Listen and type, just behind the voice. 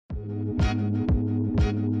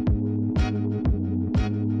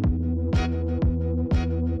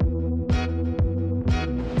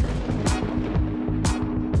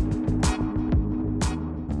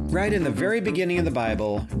Right in the very beginning of the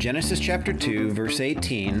Bible, Genesis chapter 2, verse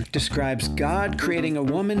 18, describes God creating a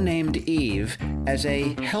woman named Eve as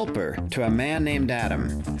a helper to a man named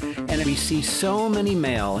Adam. And we see so many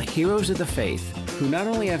male heroes of the faith who not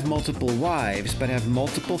only have multiple wives, but have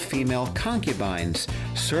multiple female concubines,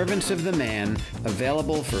 servants of the man,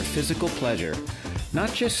 available for physical pleasure.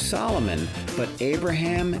 Not just Solomon, but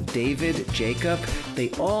Abraham, David, Jacob,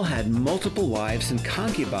 they all had multiple wives and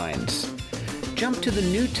concubines. Jump to the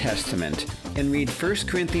New Testament and read 1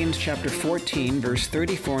 Corinthians chapter 14, verse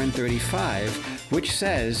 34 and 35, which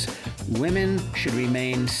says, women should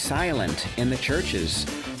remain silent in the churches.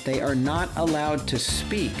 They are not allowed to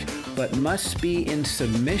speak, but must be in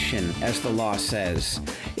submission, as the law says.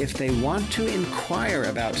 If they want to inquire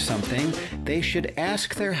about something, they should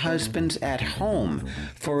ask their husbands at home,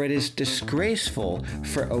 for it is disgraceful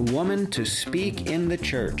for a woman to speak in the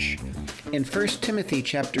church. In 1 Timothy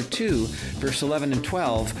chapter 2, verse 11 and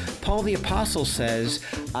 12, Paul the Apostle says,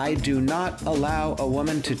 I do not allow a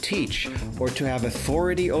woman to teach or to have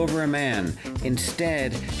authority over a man.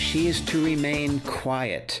 Instead, she is to remain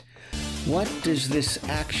quiet. What does this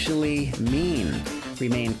actually mean?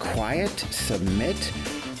 Remain quiet? Submit?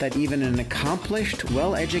 That even an accomplished,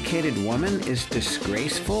 well-educated woman is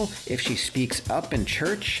disgraceful if she speaks up in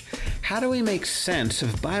church? How do we make sense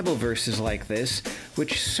of Bible verses like this,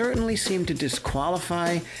 which certainly seem to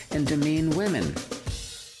disqualify and demean women?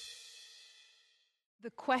 The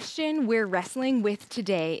question we're wrestling with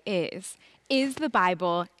today is the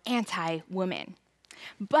Bible anti-woman?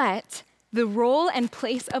 But the role and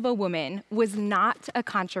place of a woman was not a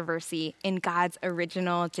controversy in God's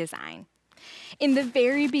original design. In the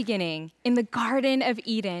very beginning, in the Garden of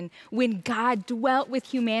Eden, when God dwelt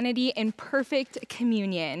with humanity in perfect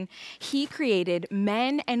communion, he created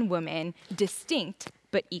men and women distinct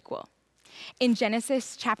but equal. In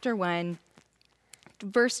Genesis chapter 1,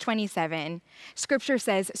 verse 27, scripture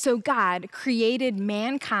says, so God created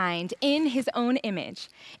mankind in his own image.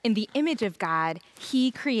 In the image of God, he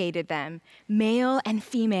created them. Male and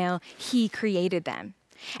female, he created them.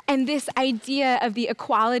 And this idea of the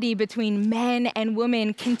equality between men and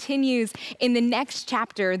women continues in the next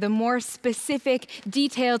chapter, the more specific,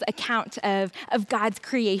 detailed account of God's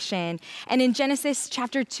creation. And in Genesis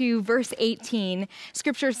chapter 2, verse 18,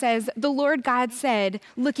 scripture says, the Lord God said,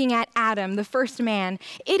 looking at Adam, the first man,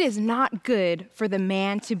 it is not good for the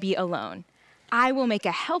man to be alone. I will make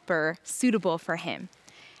a helper suitable for him.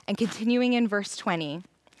 And continuing in verse 20,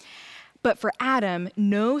 but for Adam,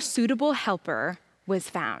 no suitable helper was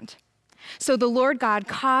found. So the Lord God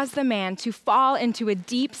caused the man to fall into a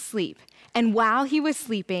deep sleep, and while he was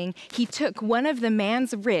sleeping, he took one of the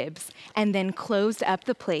man's ribs and then closed up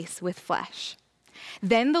the place with flesh.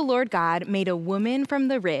 Then the Lord God made a woman from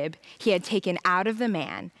the rib he had taken out of the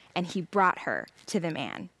man, and he brought her to the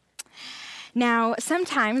man. Now,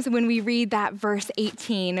 sometimes when we read that verse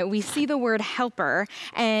 18, we see the word helper,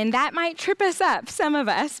 and that might trip us up, some of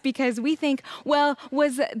us, because we think, well,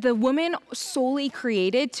 was the woman solely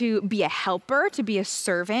created to be a helper, to be a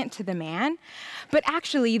servant to the man? But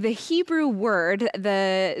actually, the Hebrew word,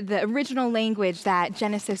 the original language that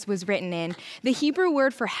Genesis was written in, the Hebrew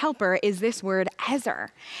word for helper is this word ezer.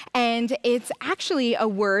 And it's actually a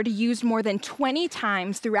word used more than 20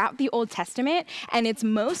 times throughout the Old Testament, and it's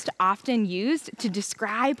most often used to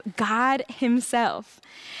describe God himself.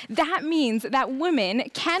 That means that women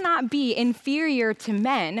cannot be inferior to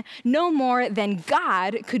men no more than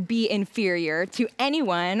God could be inferior to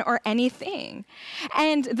anyone or anything.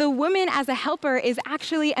 And the woman as a helper is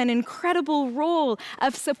actually an incredible role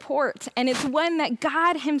of support, and it's one that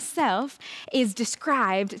God himself is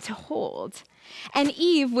described to hold. And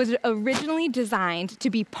Eve was originally designed to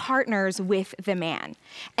be partners with the man.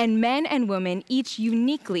 And men and women, each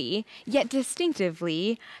uniquely, yet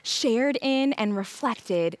distinctively, shared in and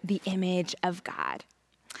reflected the image of God.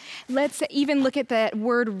 Let's even look at the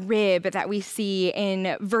word rib that we see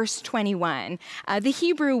in verse 21. The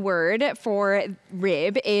Hebrew word for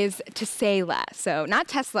rib is tesela. So not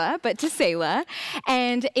Tesla, but tesela.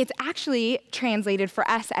 And it's actually translated for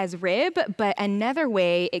us as rib, but another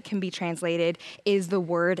way it can be translated is the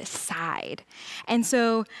word side. And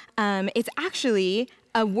so it's actually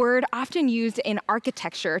a word often used in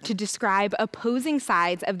architecture to describe opposing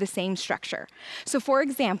sides of the same structure. So for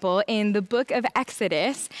example, in the book of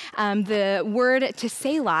Exodus, the word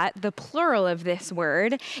teselot, the plural of this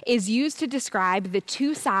word, is used to describe the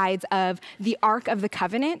two sides of the Ark of the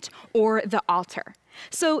Covenant or the altar.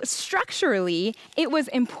 So structurally, it was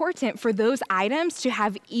important for those items to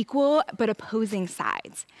have equal but opposing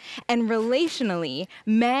sides. And relationally,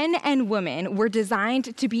 men and women were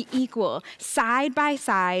designed to be equal, side by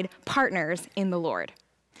side partners in the Lord.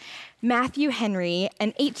 Matthew Henry,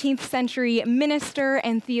 an 18th century minister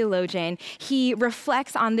and theologian, he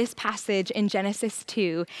reflects on this passage in Genesis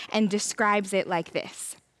 2 and describes it like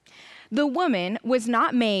this. The woman was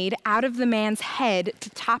not made out of the man's head to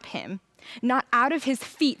top him, not out of his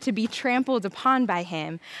feet to be trampled upon by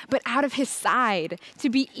him, but out of his side to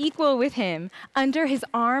be equal with him, under his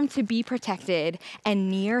arm to be protected, and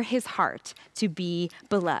near his heart to be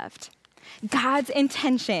beloved. God's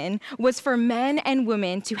intention was for men and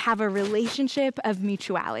women to have a relationship of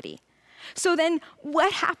mutuality. So then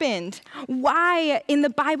what happened? Why in the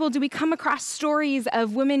Bible do we come across stories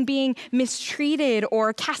of women being mistreated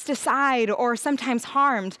or cast aside or sometimes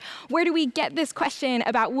harmed? Where do we get this question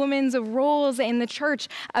about women's roles in the church,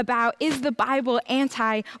 about is the Bible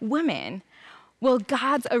anti-women? Well,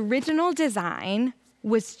 God's original design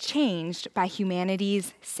was changed by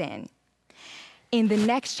humanity's sin. In the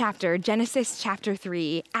next chapter, Genesis chapter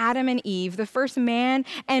 3, Adam and Eve, the first man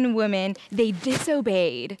and woman, they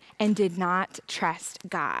disobeyed and did not trust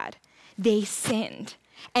God. They sinned,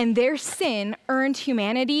 and their sin earned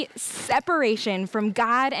humanity separation from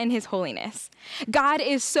God and his holiness. God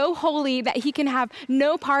is so holy that he can have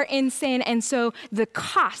no part in sin, and so the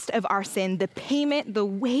cost of our sin, the payment, the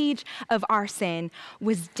wage of our sin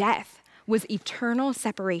was death. Was eternal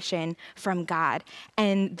separation from God,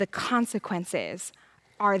 and the consequences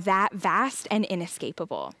are that vast and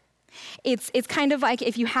inescapable. It's kind of like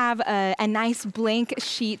if you have a nice blank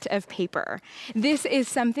sheet of paper. This is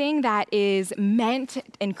something that is meant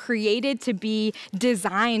and created to be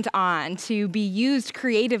designed on, to be used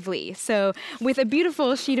creatively. So with a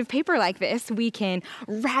beautiful sheet of paper like this, we can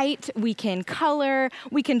write, we can color,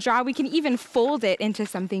 we can draw, we can even fold it into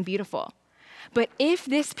something beautiful. But if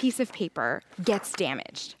this piece of paper gets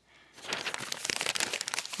damaged,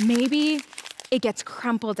 maybe it gets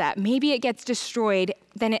crumpled up, maybe it gets destroyed,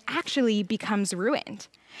 then it actually becomes ruined.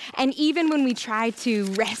 And even when we try to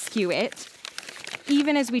rescue it,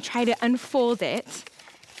 even as we try to unfold it,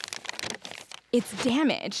 it's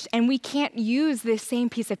damaged, and we can't use this same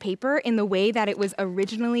piece of paper in the way that it was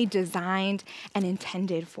originally designed and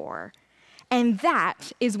intended for. And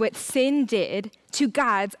that is what sin did to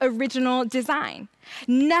God's original design.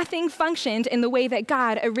 Nothing functioned in the way that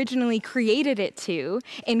God originally created it to,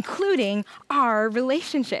 including our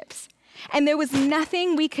relationships. And there was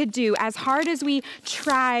nothing we could do, as hard as we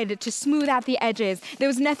tried to smooth out the edges, there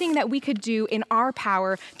was nothing that we could do in our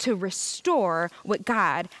power to restore what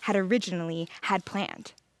God had originally had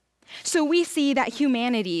planned. So we see that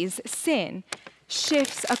humanity's sin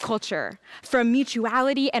shifts a culture from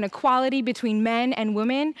mutuality and equality between men and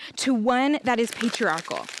women to one that is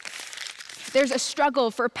patriarchal. There's a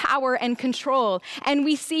struggle for power and control, and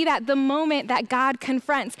we see that the moment that God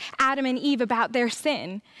confronts Adam and Eve about their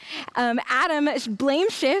sin. Adam blame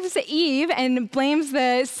shifts Eve and blames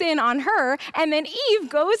the sin on her, and then Eve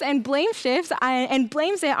goes and blame shifts and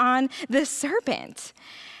blames it on the serpent.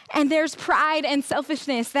 And there's pride and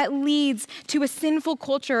selfishness that leads to a sinful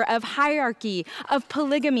culture of hierarchy, of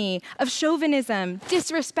polygamy, of chauvinism,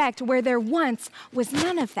 disrespect, where there once was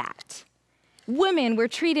none of that. Women were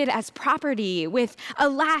treated as property with a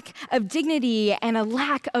lack of dignity and a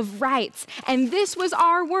lack of rights. And this was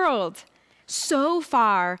our world, so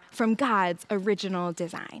far from God's original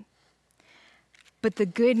design. But the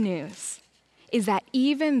good news is that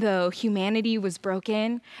even though humanity was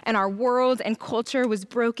broken and our world and culture was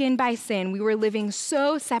broken by sin, we were living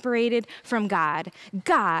so separated from God,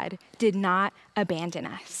 God did not abandon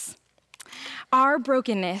us. Our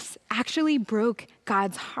brokenness actually broke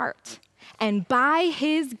God's heart. And by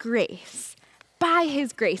his grace,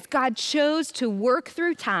 God chose to work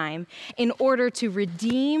through time in order to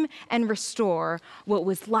redeem and restore what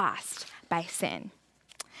was lost by sin.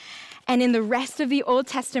 And in the rest of the Old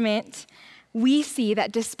Testament, we see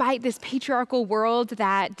that despite this patriarchal world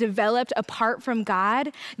that developed apart from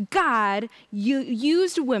God, God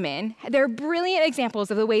used women. They're brilliant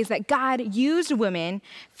examples of the ways that God used women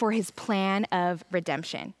for his plan of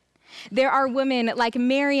redemption. There are women like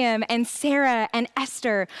Miriam and Sarah and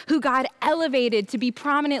Esther who God elevated to be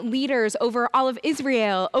prominent leaders over all of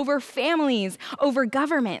Israel, over families, over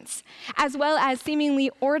governments, as well as seemingly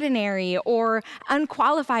ordinary or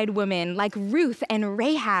unqualified women like Ruth and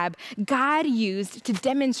Rahab. God used to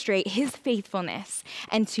demonstrate his faithfulness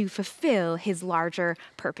and to fulfill his larger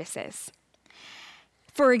purposes.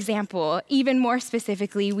 For example, even more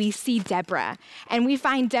specifically, we see Deborah, and we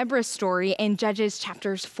find Deborah's story in Judges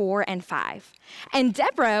chapters 4 and 5. And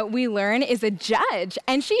Deborah, we learn, is a judge,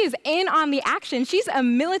 and she is in on the action. She's a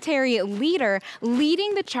military leader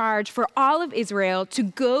leading the charge for all of Israel to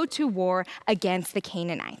go to war against the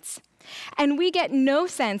Canaanites. And we get no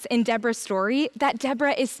sense in Deborah's story that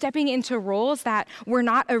Deborah is stepping into roles that were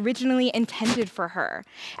not originally intended for her.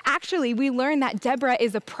 Actually, we learn that Deborah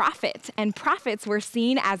is a prophet, and prophets were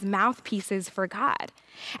seen as mouthpieces for God.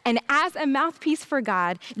 And as a mouthpiece for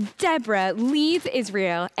God, Deborah leads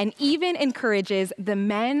Israel and even encourages the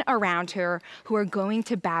men around her who are going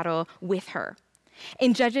to battle with her.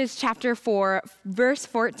 In Judges chapter 4, verse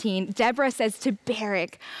 14, Deborah says to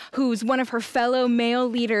Barak, who's one of her fellow male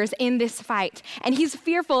leaders in this fight, and he's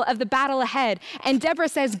fearful of the battle ahead. And Deborah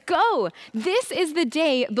says, "Go, this is the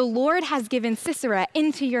day the Lord has given Sisera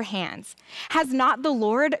into your hands. Has not the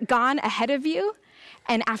Lord gone ahead of you?"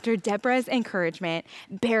 And after Deborah's encouragement,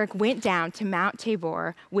 Barak went down to Mount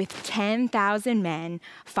Tabor with 10,000 men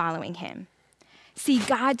following him. See,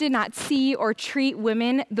 God did not see or treat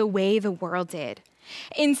women the way the world did.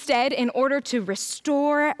 Instead, in order to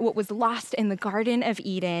restore what was lost in the Garden of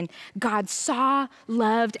Eden, God saw,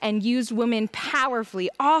 loved, and used women powerfully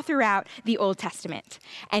all throughout the Old Testament.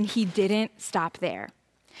 And he didn't stop there.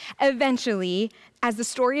 Eventually, as the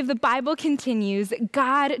story of the Bible continues,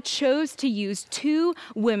 God chose to use two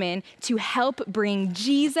women to help bring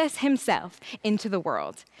Jesus himself into the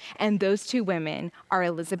world. And those two women are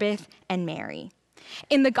Elizabeth and Mary.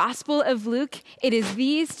 In the Gospel of Luke, it is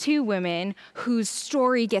these two women whose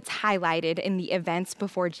story gets highlighted in the events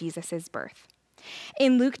before Jesus' birth.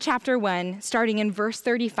 In Luke chapter 1, starting in verse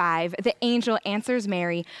 35, the angel answers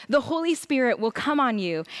Mary, "The Holy Spirit will come on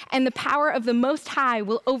you, and the power of the Most High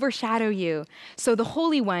will overshadow you. So the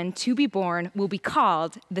Holy One to be born will be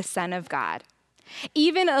called the Son of God."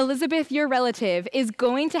 Even Elizabeth, your relative, is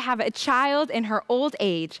going to have a child in her old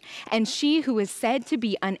age, and she who is said to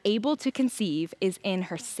be unable to conceive is in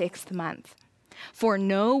her 6th month. For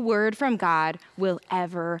no word from God will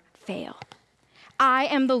ever fail. "I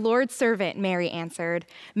am the Lord's servant," Mary answered.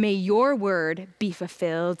 "May your word be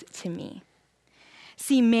fulfilled to me."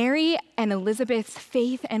 See, Mary and Elizabeth's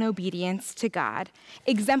faith and obedience to God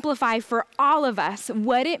exemplify for all of us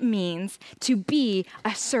what it means to be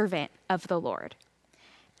a servant of the Lord.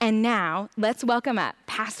 And now, let's welcome up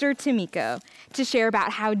Pastor Tomiko to share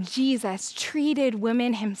about how Jesus treated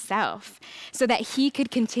women himself so that he could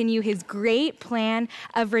continue his great plan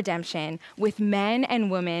of redemption with men and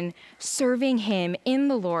women serving him in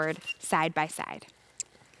the Lord side by side.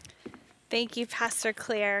 Thank you, Pastor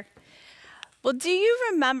Claire. Well, do you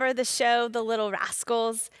remember the show, The Little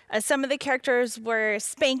Rascals? Some of the characters were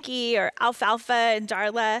Spanky or Alfalfa and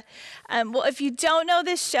Darla. Well, if you don't know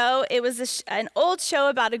this show, it was an old show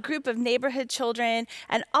about a group of neighborhood children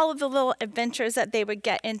and all of the little adventures that they would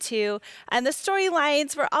get into. And the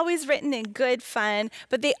storylines were always written in good fun,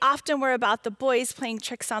 but they often were about the boys playing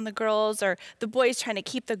tricks on the girls or the boys trying to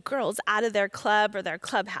keep the girls out of their club or their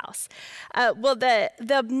clubhouse. Well, the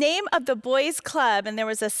name of the boys' club, and there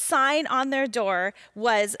was a sign on their door,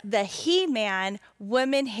 was the He-Man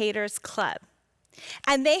Women Haters Club.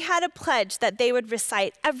 And they had a pledge that they would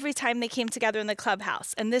recite every time they came together in the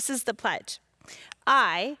clubhouse. And this is the pledge.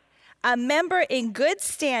 "I, a member in good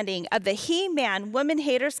standing of the He-Man Women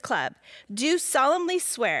Haters Club, do solemnly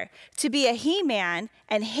swear to be a He-Man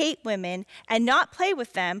and hate women and not play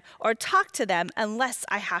with them or talk to them unless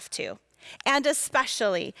I have to. And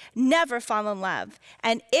especially never fall in love.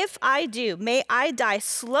 And if I do, may I die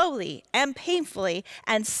slowly and painfully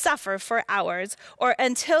and suffer for hours or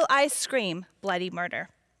until I scream bloody murder."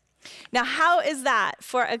 Now, how is that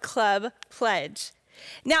for a club pledge?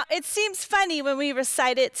 Now, it seems funny when we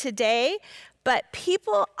recite it today, but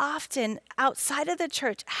people often outside of the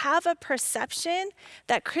church have a perception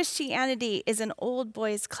that Christianity is an old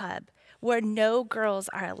boys club where no girls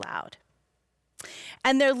are allowed.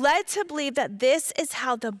 And they're led to believe that this is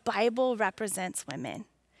how the Bible represents women.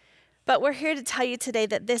 But we're here to tell you today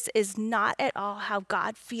that this is not at all how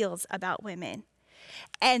God feels about women.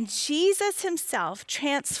 And Jesus himself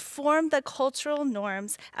transformed the cultural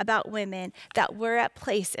norms about women that were at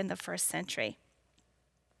place in the first century.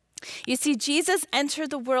 You see, Jesus entered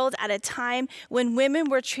the world at a time when women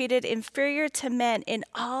were treated inferior to men in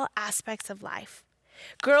all aspects of life.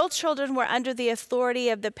 Girl children were under the authority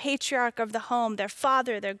of the patriarch of the home, their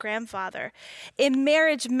father, their grandfather. In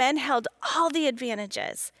marriage, men held all the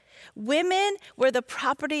advantages. Women were the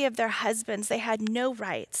property of their husbands. They had no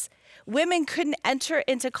rights. Women couldn't enter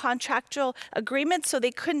into contractual agreements, so they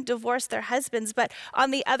couldn't divorce their husbands. But on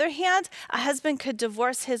the other hand, a husband could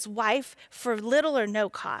divorce his wife for little or no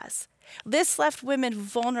cause. This left women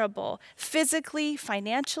vulnerable physically,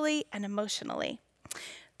 financially, and emotionally.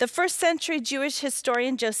 The first century Jewish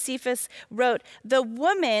historian Josephus wrote, "The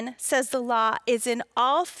woman, says the law, is in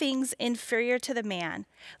all things inferior to the man.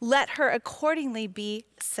 Let her accordingly be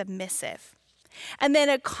submissive." And then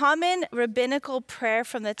a common rabbinical prayer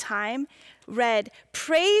from the time read,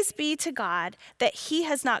 "Praise be to God that he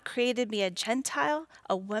has not created me a Gentile,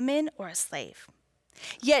 a woman, or a slave."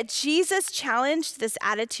 Yet Jesus challenged this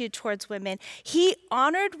attitude towards women. He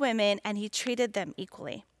honored women and he treated them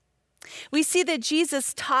equally. We see that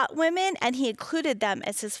Jesus taught women and he included them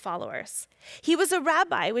as his followers. He was a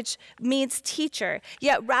rabbi, which means teacher,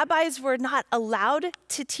 yet rabbis were not allowed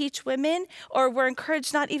to teach women or were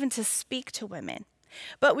encouraged not even to speak to women.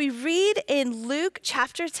 But we read in Luke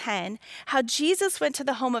chapter 10 how Jesus went to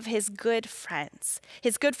the home of his good friends.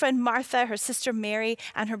 His good friend Martha, her sister Mary,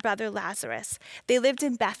 and her brother Lazarus. They lived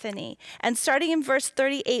in Bethany. And starting in verse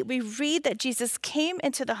 38, we read that Jesus came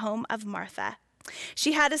into the home of Martha.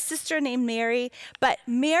 She had a sister named Mary, but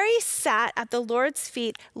Mary sat at the Lord's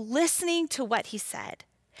feet listening to what he said.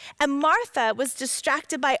 And Martha was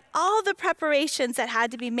distracted by all the preparations that had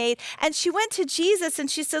to be made. And she went to Jesus and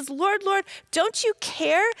she says, "Lord, Lord, don't you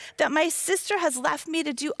care that my sister has left me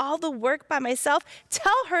to do all the work by myself?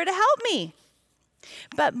 Tell her to help me."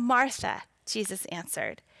 "But Martha," Jesus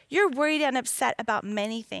answered, "you're worried and upset about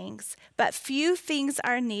many things, but few things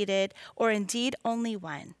are needed, or indeed only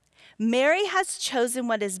one. Mary has chosen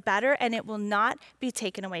what is better, and it will not be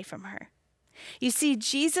taken away from her." You see,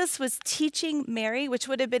 Jesus was teaching Mary, which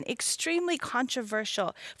would have been extremely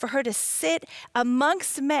controversial for her to sit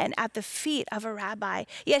amongst men at the feet of a rabbi.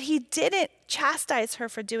 Yet he didn't chastise her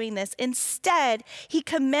for doing this. Instead, he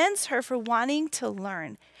commends her for wanting to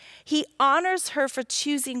learn. He honors her for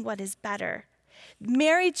choosing what is better.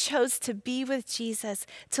 Mary chose to be with Jesus,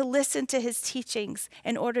 to listen to his teachings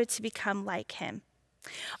in order to become like him.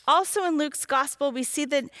 Also in Luke's gospel, we see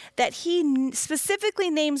that he specifically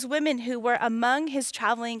names women who were among his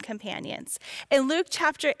traveling companions. In Luke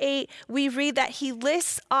chapter 8, we read that he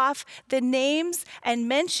lists off the names and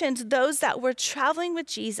mentions those that were traveling with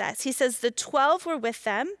Jesus. He says the 12 were with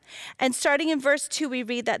them. And starting in verse 2, we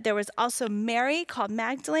read that there was also Mary called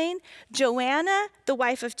Magdalene, Joanna, the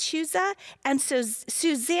wife of Chuza, and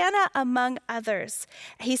Susanna, among others.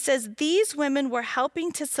 He says these women were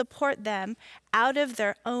helping to support them out of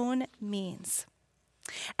their own means.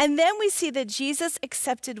 And then we see that Jesus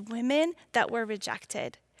accepted women that were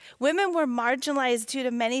rejected. Women were marginalized due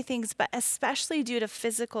to many things, but especially due to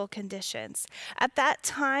physical conditions. At that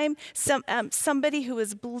time, somebody who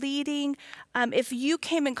was bleeding, if you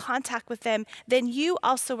came in contact with them, then you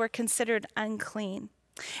also were considered unclean.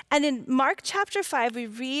 And in Mark chapter 5, we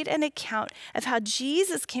read an account of how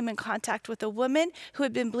Jesus came in contact with a woman who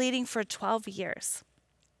had been bleeding for 12 years.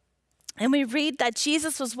 And we read that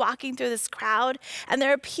Jesus was walking through this crowd, and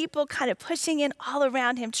there are people kind of pushing in all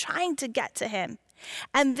around him, trying to get to him.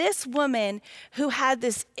 And this woman who had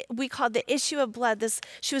this, we called the issue of blood,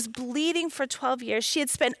 she was bleeding for 12 years. She had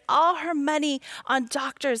spent all her money on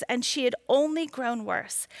doctors, and she had only grown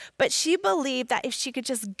worse. But she believed that if she could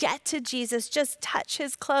just get to Jesus, just touch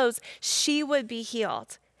his clothes, she would be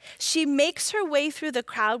healed. She makes her way through the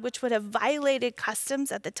crowd, which would have violated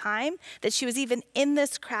customs at the time, that she was even in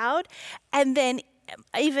this crowd. And then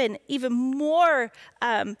even more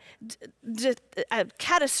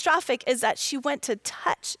catastrophic is that she went to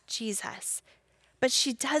touch Jesus. But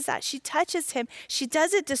she does that. She touches him. She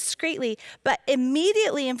does it discreetly. But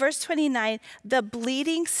immediately in verse 29, the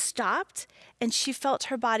bleeding stopped and she felt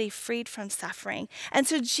her body freed from suffering. And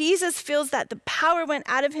so Jesus feels that the power went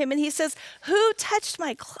out of him and he says, "Who touched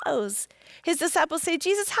my clothes?" His disciples say,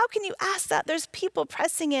 "Jesus, how can you ask that? There's people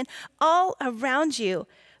pressing in all around you."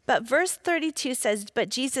 But verse 32 says, "But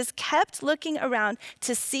Jesus kept looking around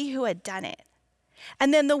to see who had done it.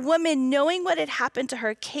 And then the woman, knowing what had happened to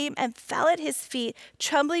her, came and fell at his feet,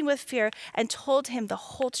 trembling with fear, and told him the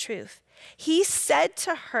whole truth. He said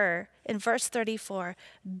to her in verse 34,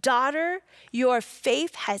 'Daughter, your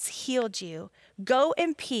faith has healed you. Go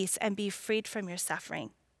in peace and be freed from your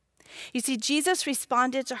suffering.'" You see, Jesus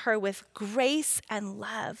responded to her with grace and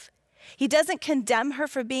love. He doesn't condemn her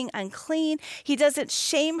for being unclean. He doesn't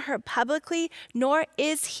shame her publicly, nor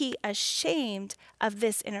is he ashamed of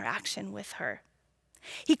this interaction with her.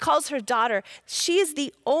 He calls her daughter. She is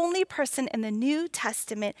the only person in the New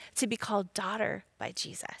Testament to be called daughter by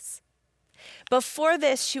Jesus. Before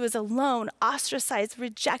this, she was alone, ostracized,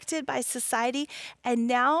 rejected by society, and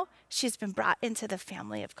now she's been brought into the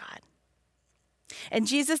family of God. And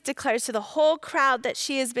Jesus declares to the whole crowd that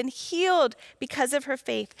she has been healed because of her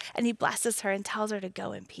faith, and he blesses her and tells her to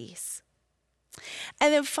go in peace.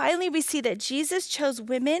 And then finally, we see that Jesus chose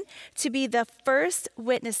women to be the first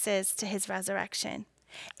witnesses to his resurrection.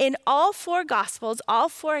 In all four Gospels, all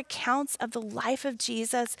four accounts of the life of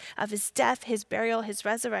Jesus, of his death, his burial, his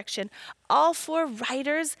resurrection, all four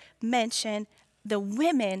writers mention the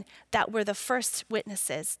women that were the first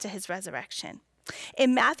witnesses to his resurrection.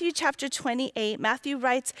 In Matthew chapter 28, Matthew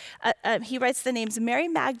writes, he writes the names Mary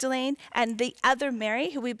Magdalene and the other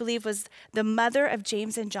Mary, who we believe was the mother of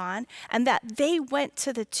James and John, and that they went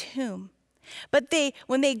to the tomb. But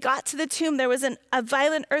when they got to the tomb, there was a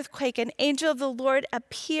violent earthquake. An angel of the Lord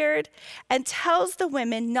appeared and tells the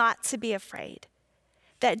women not to be afraid,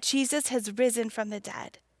 that Jesus has risen from the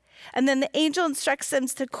dead. And then the angel instructs them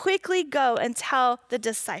to quickly go and tell the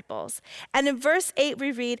disciples. And in verse 8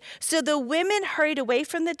 we read, "So the women hurried away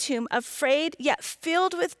from the tomb, afraid yet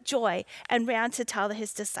filled with joy, and ran to tell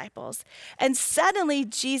his disciples. And suddenly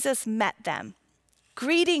Jesus met them.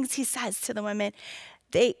 'Greetings,' he says to the women.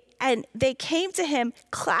 They came to him,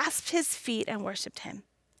 clasped his feet, and worshiped him.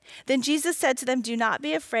 Then Jesus said to them, 'Do not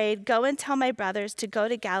be afraid. Go and tell my brothers to go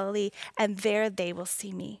to Galilee, and there they will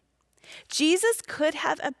see me.'" Jesus could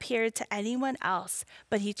have appeared to anyone else,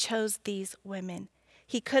 but he chose these women.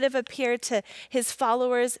 He could have appeared to his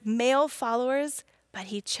followers, male followers, but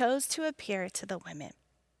he chose to appear to the women.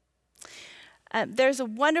 There's a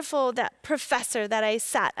wonderful professor that I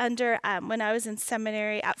sat under when I was in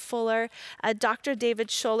seminary at Fuller, Dr. David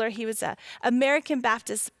Scholler. He was an American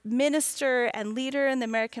Baptist minister and leader in the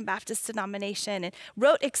American Baptist denomination, and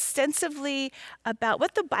wrote extensively about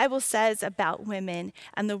what the Bible says about women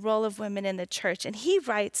and the role of women in the church. And he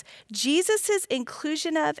writes, "Jesus'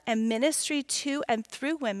 inclusion of and ministry to and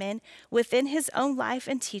through women within his own life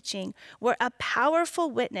and teaching were a powerful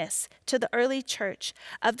witness to the early church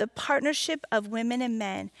of the partnership of women and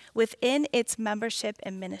men within its membership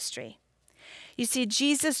and ministry." You see,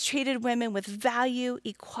 Jesus treated women with value,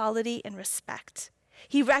 equality, and respect.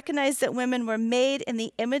 He recognized that women were made in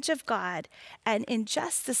the image of God and in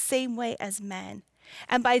just the same way as men.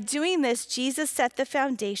 And by doing this, Jesus set the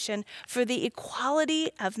foundation for the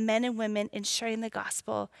equality of men and women in sharing the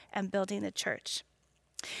gospel and building the church.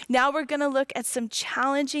 Now we're going to look at some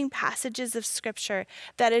challenging passages of scripture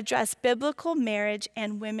that address biblical marriage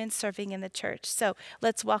and women serving in the church. So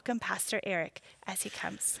let's welcome Pastor Eric as he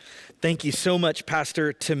comes. Thank you so much,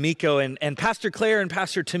 Pastor Tomiko. And Pastor Claire and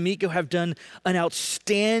Pastor Tomiko have done an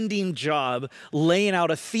outstanding job laying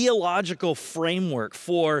out a theological framework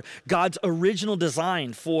for God's original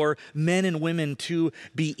design for men and women to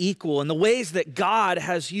be equal, and the ways that God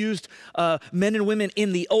has used men and women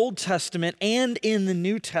in the Old Testament and in the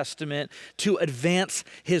New Testament to advance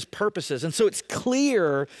his purposes. And so it's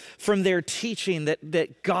clear from their teaching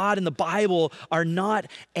that God and the Bible are not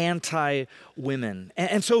anti-women.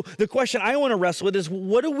 And so the question I want to wrestle with is,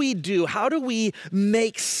 what do we do? How do we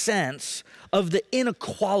make sense of the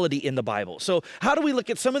inequality in the Bible? So how do we look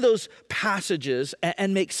at some of those passages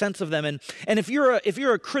and make sense of them? And if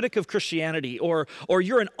you're a critic of Christianity, or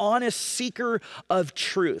you're an honest seeker of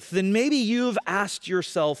truth, then maybe you've asked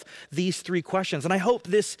yourself these three questions, and I hope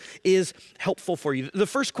this is helpful for you. The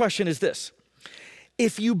first question is this: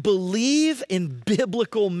 if you believe in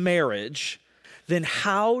biblical marriage, then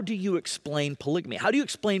how do you explain polygamy? How do you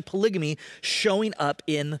explain polygamy showing up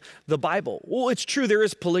in the Bible? Well, it's true, there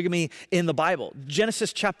is polygamy in the Bible.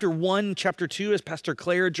 Genesis chapter 1, chapter 2, as Pastor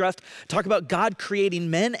Claire addressed, talk about God creating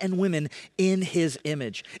men and women in his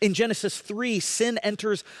image. In Genesis 3, sin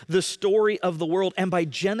enters the story of the world, and by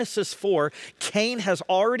Genesis 4, Cain has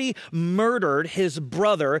already murdered his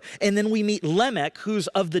brother, and then we meet Lamech, who's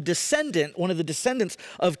one of the descendants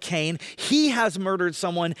of Cain. He has murdered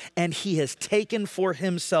someone, and he has taken for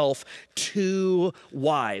himself 2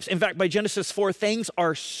 wives. In fact, by Genesis 4, things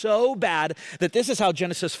are so bad that this is how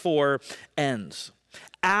Genesis 4 ends.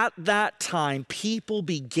 At that time, people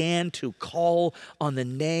began to call on the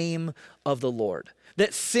name of the Lord.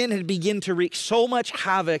 That sin had begun to wreak so much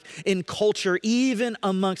havoc in culture, even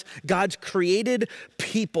amongst God's created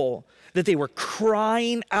people, that they were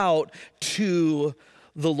crying out to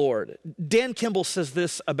the Lord. Dan Kimball says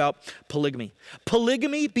this about polygamy.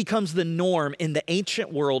 Polygamy becomes the norm in the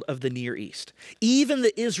ancient world of the Near East. Even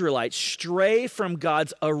the Israelites stray from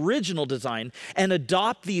God's original design and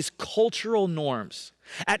adopt these cultural norms.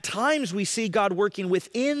 At times, we see God working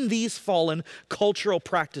within these fallen cultural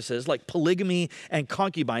practices like polygamy and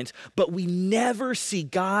concubines, but we never see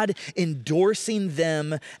God endorsing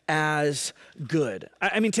them as good.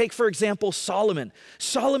 I mean, take, for example, Solomon.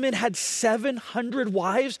 Solomon had 700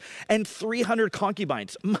 wives and 300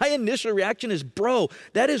 concubines. My initial reaction is, bro,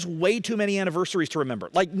 that is way too many anniversaries to remember.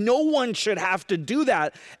 Like, no one should have to do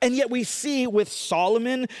that. And yet we see with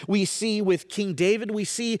Solomon, we see with King David, we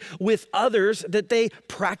see with others that they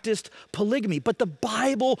practiced polygamy. But the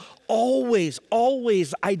Bible always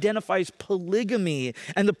identifies polygamy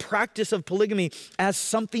and the practice of polygamy as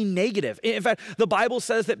something negative. In fact, the Bible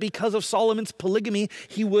says that because of Solomon's polygamy,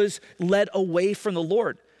 he was led away from the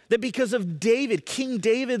Lord. That because of David, King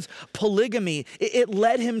David's polygamy, it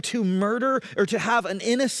led him to murder or to have an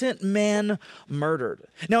innocent man murdered.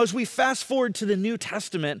 Now, as we fast forward to the New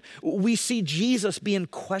Testament, we see Jesus being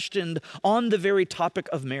questioned on the very topic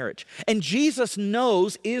of marriage. And Jesus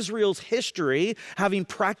knows Israel's history, having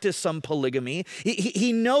practiced some polygamy.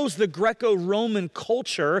 He knows the Greco-Roman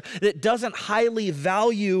culture that doesn't highly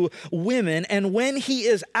value women. And when he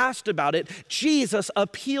is asked about it, Jesus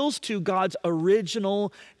appeals to God's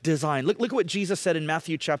original design. Look at what Jesus said in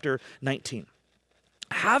Matthew chapter 19.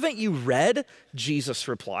 Haven't you read, Jesus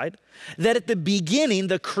replied, that at the beginning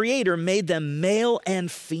the Creator made them male and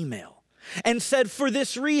female, and said, for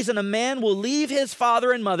this reason a man will leave his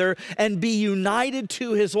father and mother and be united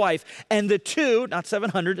to his wife, and the two, not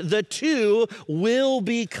 700, the two will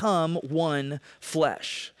become one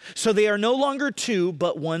flesh. So they are no longer two,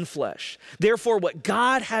 but one flesh. Therefore, what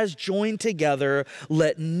God has joined together,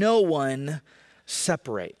 let no one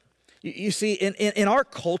separate. You see, in our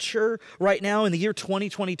culture right now, in the year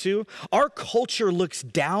 2022, our culture looks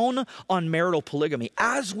down on marital polygamy,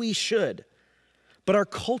 as we should. But our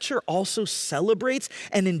culture also celebrates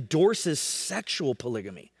and endorses sexual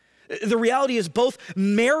polygamy. The reality is both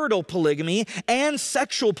marital polygamy and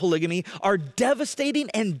sexual polygamy are devastating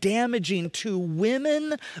and damaging to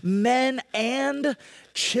women, men, and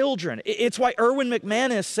children. It's why Erwin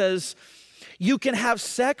McManus says, you can have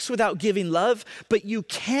sex without giving love, but you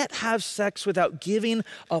can't have sex without giving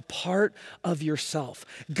a part of yourself.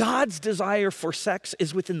 God's desire for sex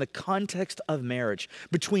is within the context of marriage,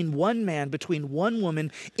 between one man, between one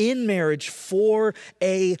woman, in marriage for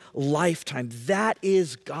a lifetime. That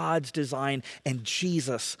is God's design, and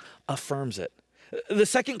Jesus affirms it. The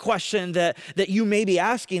second question that you may be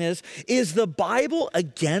asking is the Bible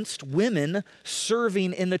against women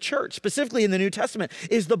serving in the church? Specifically in the New Testament,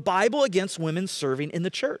 is the Bible against women serving in the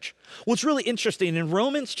church? Well, it's really interesting. In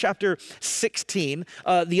Romans chapter 16,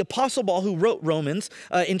 the Apostle Paul, who wrote Romans,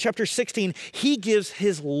 in chapter 16, he gives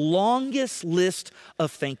his longest list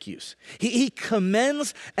of thank yous. He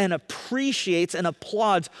commends and appreciates and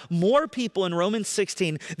applauds more people in Romans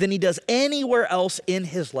 16 than he does anywhere else in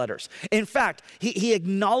his letters. In fact, he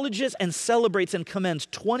acknowledges and celebrates and commends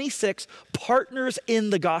 26 partners in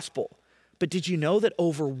the gospel. But did you know that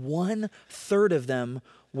over 1/3 of them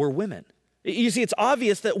were women? You see, it's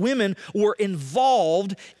obvious that women were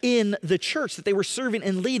involved in the church, that they were serving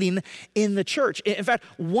and leading in the church. In fact,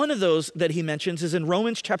 one of those that he mentions is in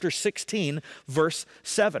Romans chapter 16, verse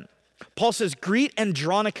 7. Paul says, greet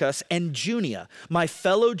Andronicus and Junia, my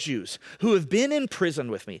fellow Jews, who have been in prison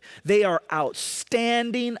with me. They are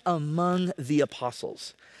outstanding among the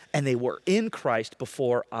apostles, and they were in Christ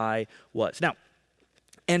before I was. Now,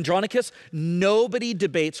 Andronicus, nobody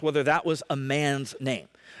debates whether that was a man's name.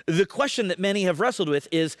 The question that many have wrestled with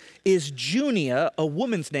is Junia a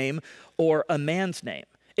woman's name or a man's name?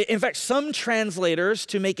 In fact, some translators,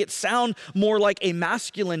 to make it sound more like a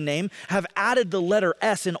masculine name, have added the letter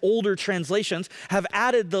S. In older translations, have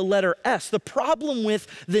added the letter S. The problem with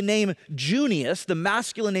the name Junius, the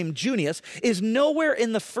masculine name Junius, is nowhere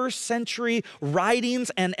in the first century writings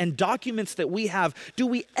and documents that we have do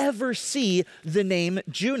we ever see the name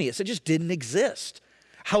Junius. It just didn't exist.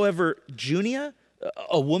 However, Junia,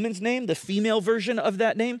 a woman's name, the female version of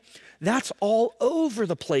that name, that's all over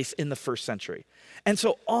the place in the first century. And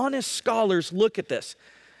so honest scholars look at this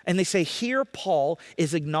and they say, here Paul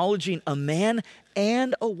is acknowledging a man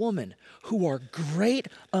and a woman who are great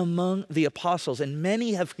among the apostles. And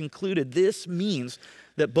many have concluded this means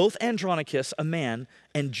that both Andronicus, a man,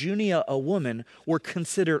 and Junia, a woman, were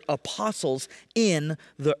considered apostles in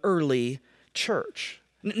the early church.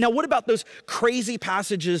 Now, what about those crazy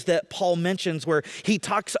passages that Paul mentions where he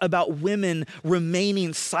talks about women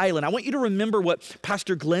remaining silent? I want you to remember what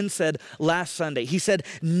Pastor Glenn said last Sunday. He said,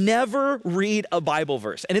 never read a Bible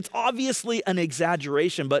verse. And it's obviously an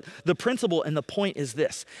exaggeration, but the principle and the point is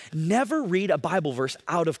this: never read a Bible verse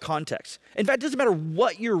out of context. In fact, it doesn't matter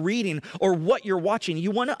what you're reading or what you're watching.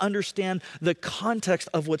 You want to understand the context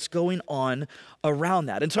of what's going on around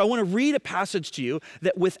that. And so I want to read a passage to you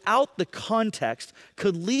that without the context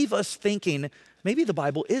could leave us thinking maybe the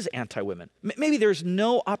Bible is anti-women. Maybe there's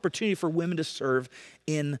no opportunity for women to serve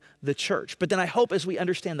in the church. But then I hope as we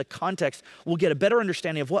understand the context, we'll get a better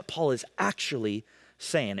understanding of what Paul is actually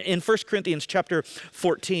saying. In 1 Corinthians chapter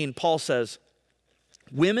 14, Paul says,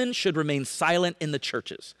 Women should remain silent in the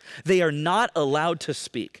churches. They are not allowed to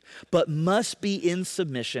speak, but must be in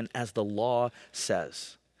submission as the law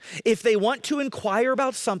says. If they want to inquire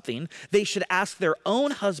about something, they should ask their own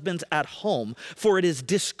husbands at home, for it is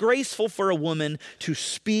disgraceful for a woman to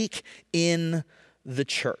speak in the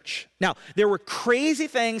church. Now, there were crazy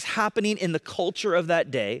things happening in the culture of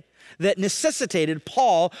that day that necessitated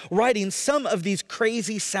Paul writing some of these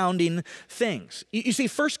crazy sounding things. You see,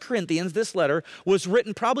 1 Corinthians, this letter, was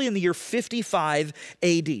written probably in the year 55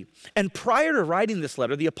 AD. And prior to writing this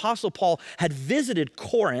letter, the Apostle Paul had visited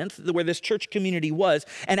Corinth, where this church community was,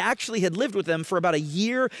 and actually had lived with them for about a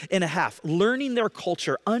year and a half, learning their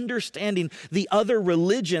culture, understanding the other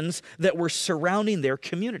religions that were surrounding their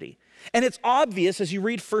community. And it's obvious as you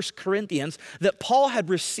read 1 Corinthians that Paul had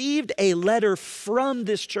received a letter from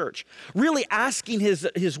this church, really asking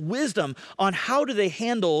his wisdom on how do they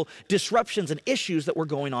handle disruptions and issues that were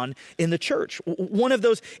going on in the church. One of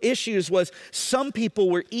those issues was some people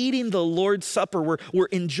were eating the Lord's Supper, were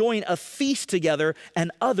enjoying a feast together, and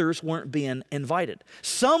others weren't being invited.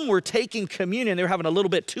 Some were taking communion. They were having a little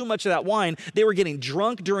bit too much of that wine. They were getting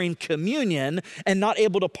drunk during communion and not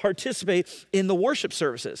able to participate in the worship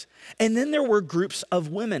services. And then there were groups of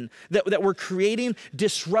women that were creating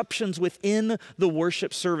disruptions within the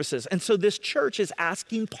worship services. And so this church is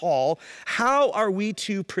asking Paul, how are we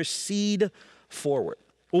to proceed forward?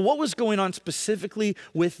 Well, what was going on specifically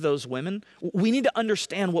with those women? We need to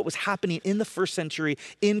understand what was happening in the first century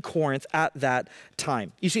in Corinth at that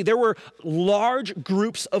time. You see, there were large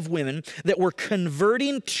groups of women that were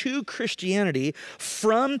converting to Christianity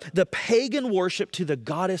from the pagan worship to the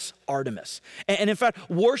goddess Artemis. And in fact,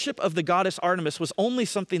 worship of the goddess Artemis was only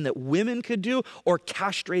something that women could do or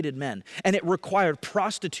castrated men. And it required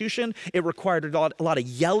prostitution. It required a lot of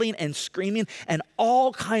yelling and screaming and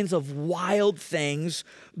all kinds of wild things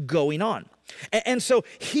going on. And so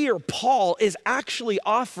here, Paul is actually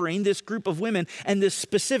offering this group of women and this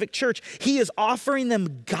specific church, he is offering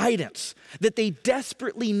them guidance that they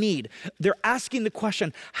desperately need. They're asking the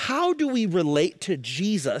question, how do we relate to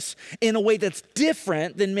Jesus in a way that's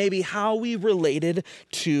different than maybe how we related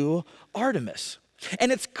to Artemis?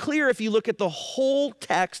 And it's clear if you look at the whole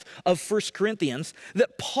text of 1 Corinthians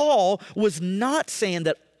that Paul was not saying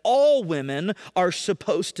that all women are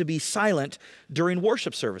supposed to be silent during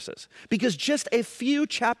worship services. Because just a few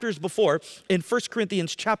chapters before, in 1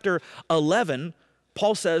 Corinthians chapter 11,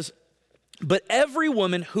 Paul says, "But every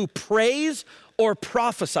woman who prays or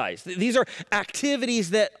prophesies." These are activities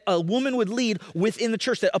that a woman would lead within the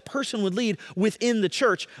church, that a person would lead within the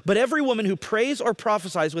church. "But every woman who prays or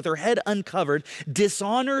prophesies with her head uncovered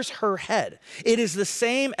dishonors her head. It is the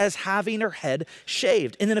same as having her head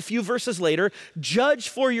shaved." And then a few verses later, "Judge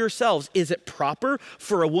for yourselves. Is it proper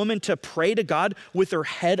for a woman to pray to God with her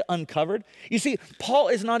head uncovered?" You see, Paul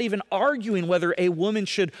is not even arguing whether a woman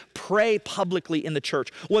should pray publicly in the church,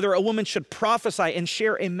 whether a woman should prophesy and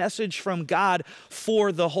share a message from God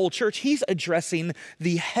for the whole church. He's addressing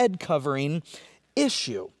the head covering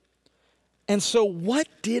issue. And so what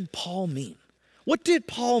did Paul mean? What did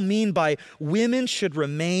Paul mean by women should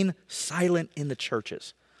remain silent in the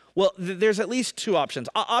churches? Well, there's at least two options.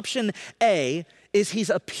 Option A is he's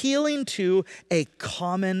appealing to a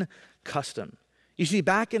common custom. You see,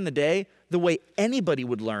 back in the day, the way anybody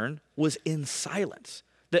would learn was in silence.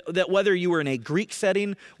 That whether you were in a Greek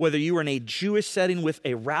setting, whether you were in a Jewish setting with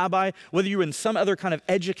a rabbi, whether you were in some other kind of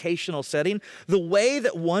educational setting, the way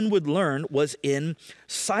that one would learn was in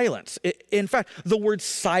silence. In fact, the word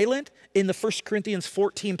silent in the 1 Corinthians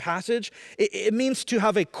 14 passage, it means to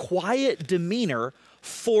have a quiet demeanor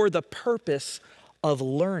for the purpose of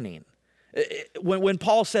learning. When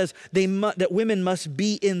Paul says that women must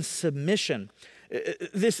be in submission,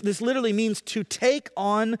 this literally means to take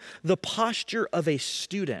on the posture of a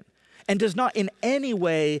student and does not in any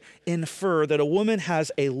way infer that a woman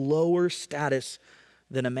has a lower status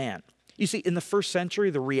than a man. You see, in the first century,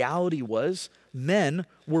 the reality was men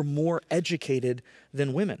were more educated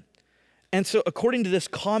than women. And so according to this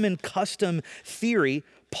common custom theory,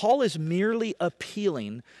 Paul is merely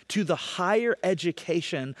appealing to the higher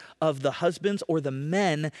education of the husbands or the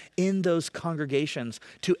men in those congregations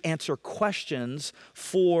to answer questions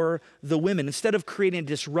for the women. Instead of creating a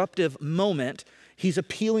disruptive moment, he's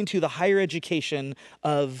appealing to the higher education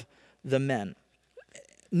of the men.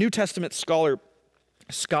 New Testament scholar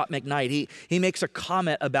Scott McKnight, he makes a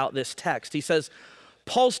comment about this text. He says,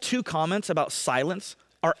 Paul's two comments about silence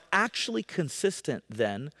are actually consistent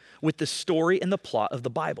then with the story and the plot of the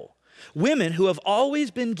Bible. Women who have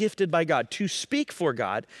always been gifted by God to speak for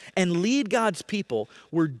God and lead God's people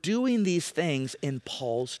were doing these things in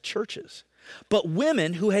Paul's churches. But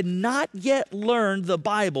women who had not yet learned the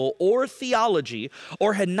Bible or theology,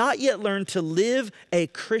 or had not yet learned to live a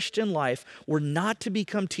Christian life, were not to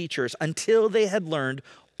become teachers until they had learned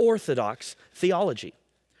orthodox theology.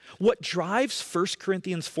 What drives 1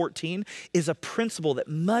 Corinthians 14 is a principle that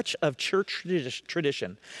much of church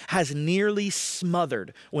tradition has nearly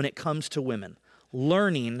smothered when it comes to women.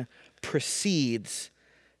 Learning precedes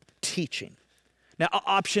teaching. Now,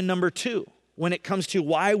 option number 2, when it comes to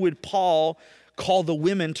why would Paul call the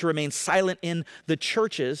women to remain silent in the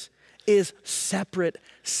churches, is separate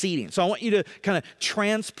seating. So I want you to kind of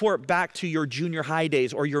transport back to your junior high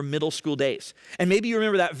days or your middle school days. And maybe you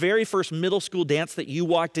remember that very first middle school dance that you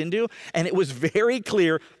walked into, and it was very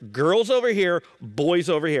clear, girls over here, boys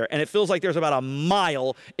over here. And it feels like there's about a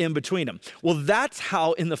mile in between them. Well, that's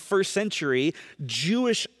how in the first century,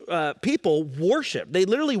 Jewish people worshiped. They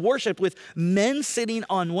literally worshiped with men sitting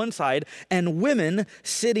on one side and women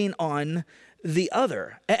sitting on the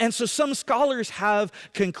other. And so some scholars have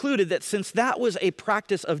concluded that since that was a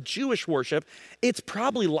practice of Jewish worship, it's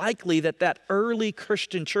probably likely that that early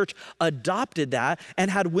Christian church adopted that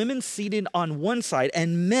and had women seated on one side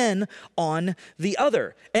and men on the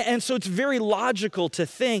other. And so it's very logical to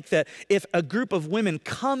think that if a group of women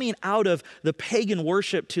coming out of the pagan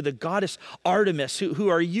worship to the goddess Artemis, who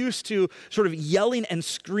are used to sort of yelling and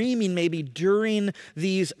screaming maybe during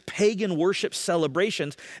these pagan worship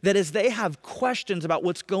celebrations, that as they have questions about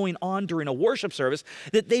what's going on during a worship service,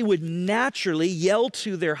 that they would naturally yell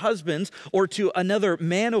to their husbands or to another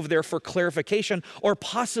man over there for clarification, or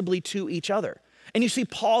possibly to each other. And you see,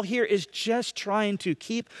 Paul here is just trying to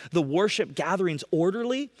keep the worship gatherings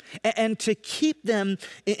orderly and to keep them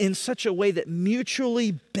in such a way that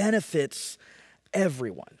mutually benefits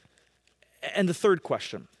everyone. And the third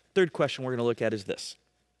question we're going to look at is this: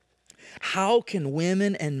 how can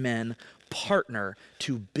women and men partner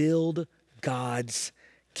to build God's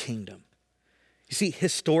kingdom? You see,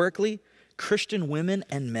 historically, Christian women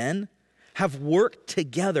and men have worked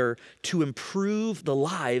together to improve the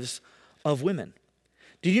lives of women.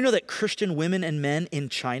 Did you know that Christian women and men in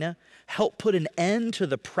China helped put an end to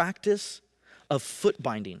the practice of foot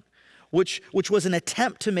binding, which was an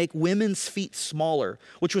attempt to make women's feet smaller,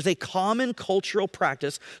 which was a common cultural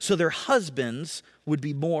practice so their husbands would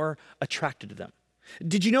be more attracted to them?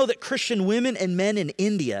 Did you know that Christian women and men in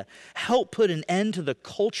India helped put an end to the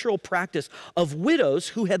cultural practice of widows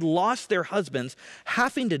who had lost their husbands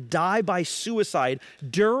having to die by suicide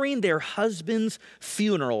during their husband's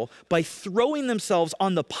funeral by throwing themselves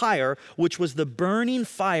on the pyre, which was the burning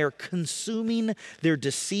fire consuming their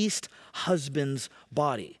deceased husband's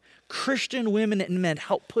body? Christian women and men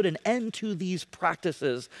helped put an end to these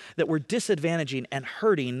practices that were disadvantaging and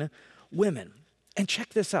hurting women. And check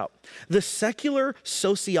this out. The secular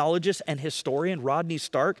sociologist and historian Rodney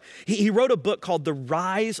Stark, he wrote a book called The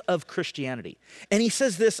Rise of Christianity. And he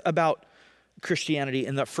says this about Christianity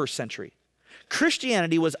in the first century.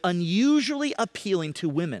 Christianity was unusually appealing to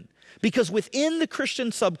women because within the Christian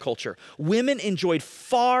subculture, women enjoyed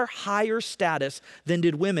far higher status than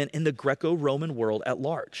did women in the Greco-Roman world at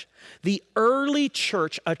large. The early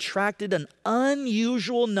church attracted an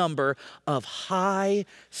unusual number of high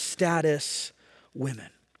status women.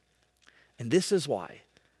 And this is why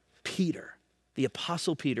Peter, the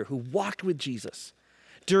Apostle Peter, who walked with Jesus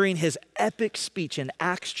during his epic speech in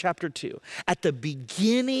Acts chapter 2, at the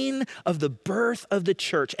beginning of the birth of the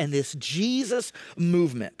church and this Jesus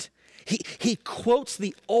movement, he quotes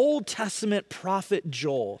the Old Testament prophet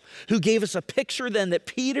Joel, who gave us a picture then that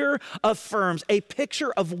Peter affirms, a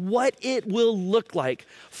picture of what it will look like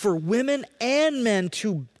for women and men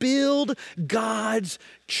to build God's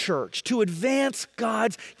church, to advance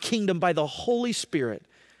God's kingdom by the Holy Spirit.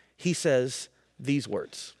 He says these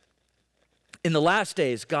words: in the last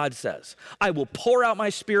days, God says, I will pour out my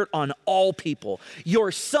spirit on all people.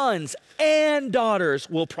 Your sons and daughters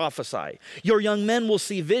will prophesy. Your young men will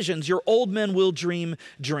see visions. Your old men will dream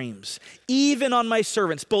dreams. Even on my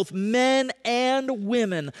servants, both men and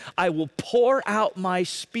women, I will pour out my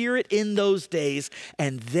spirit in those days,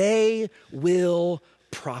 and they will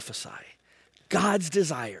prophesy. God's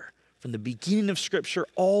desire from the beginning of Scripture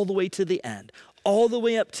all the way to the end, all the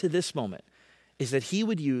way up to this moment, is that he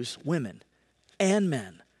would use women and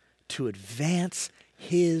men to advance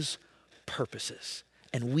his purposes.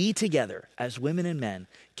 And we together, as women and men,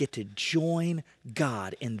 get to join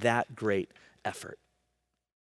God in that great effort.